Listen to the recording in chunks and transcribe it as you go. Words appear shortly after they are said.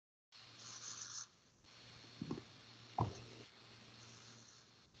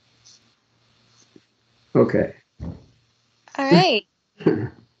Okay. All right.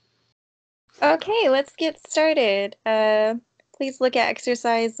 Okay, let's get started. Please look at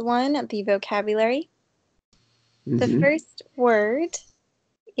exercise 1, the vocabulary. The first word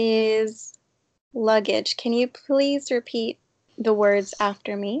is luggage. Can you please repeat the words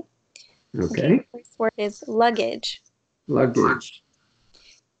after me? Okay. The first word is luggage. Luggage.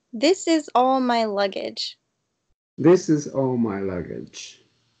 This is all my luggage. This is all my luggage.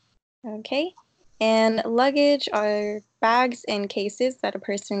 Okay. And luggage are bags and cases that a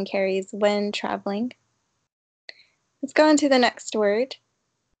person carries when traveling. Let's go on to the next word.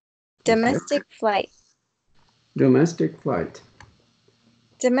 Domestic flight. Domestic flight.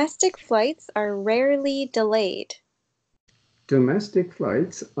 Domestic flights are rarely delayed. Domestic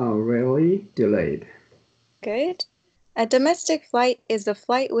flights are rarely delayed. Good. A domestic flight is a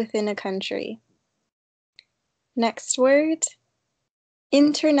flight within a country. Next word.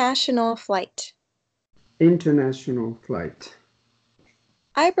 International flight. International flight.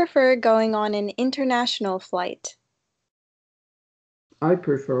 I prefer going on an international flight. I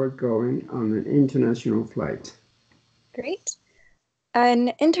prefer going on an international flight. Great.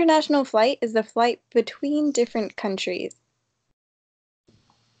 An international flight is a flight between different countries.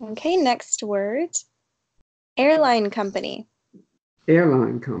 Okay, next word. Airline company.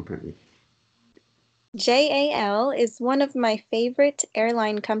 Airline company. JAL is one of my favorite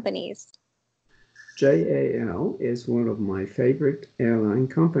airline companies. JAL is one of my favorite airline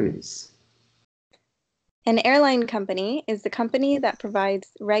companies. An airline company is the company that provides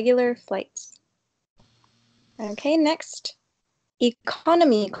regular flights. Okay, next.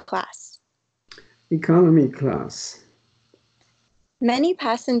 Economy class. Economy class. Many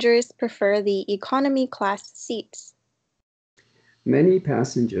passengers prefer the economy class seats. Many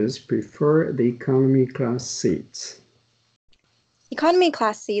passengers prefer the economy class seats. Economy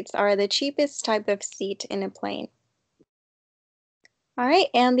class seats are the cheapest type of seat in a plane. All right,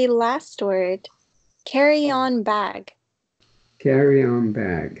 and the last word, carry-on bag. Carry-on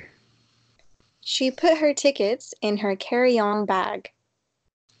bag. She put her tickets in her carry-on bag.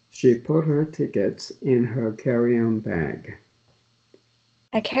 She put her tickets in her carry-on bag.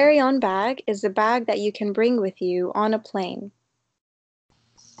 A carry-on bag is a bag that you can bring with you on a plane.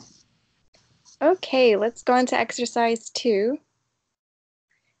 Okay, let's go on to exercise 2.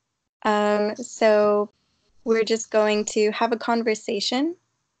 So we're just going to have a conversation.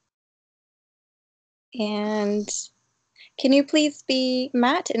 And can you please be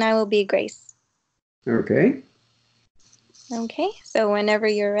Matt and I will be Grace? Okay. Okay, so whenever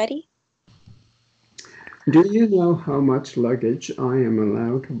you're ready. Do you know how much luggage I am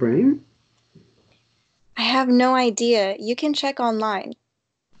allowed to bring? I have no idea. You can check online.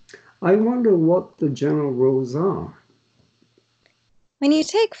 I wonder what the general rules are. When you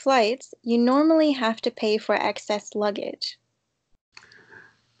take flights, you normally have to pay for excess luggage.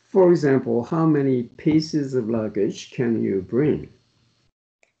 For example, how many pieces of luggage can you bring?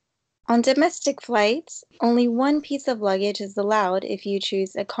 On domestic flights, only one piece of luggage is allowed if you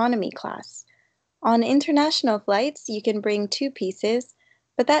choose economy class. On international flights, you can bring 2 pieces,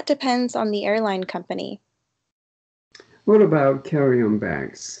 but that depends on the airline company. What about carry-on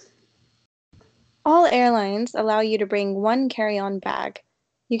bags? All airlines allow you to bring 1 carry-on bag.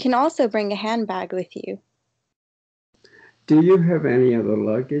 You can also bring a handbag with you. Do you have any other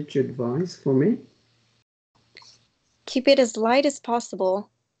luggage advice for me? Keep it as light as possible,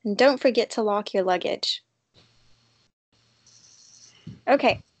 and don't forget to lock your luggage.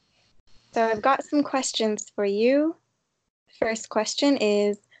 Okay, so I've got some questions for you. First question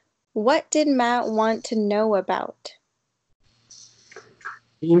is, what did Matt want to know about?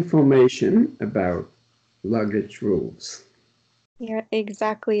 Information about luggage rules. You're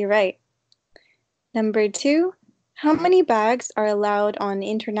exactly right. Number 2, how many bags are allowed on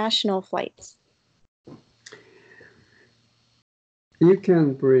international flights? You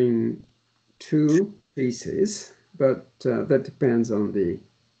can bring 2 pieces, but that depends on the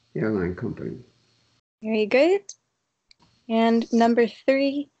airline company. Very good. And number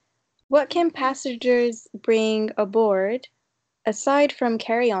 3, what can passengers bring aboard aside from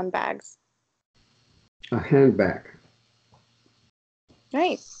carry-on bags? A handbag.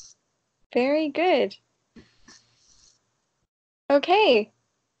 Right. Very good. Okay,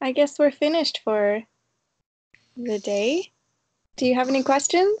 I guess we're finished for the day. Do you have any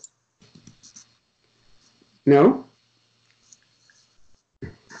questions? No?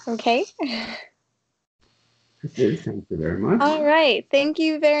 Okay. Okay, thank you very much. All right. Thank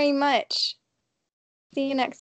you very much. See you next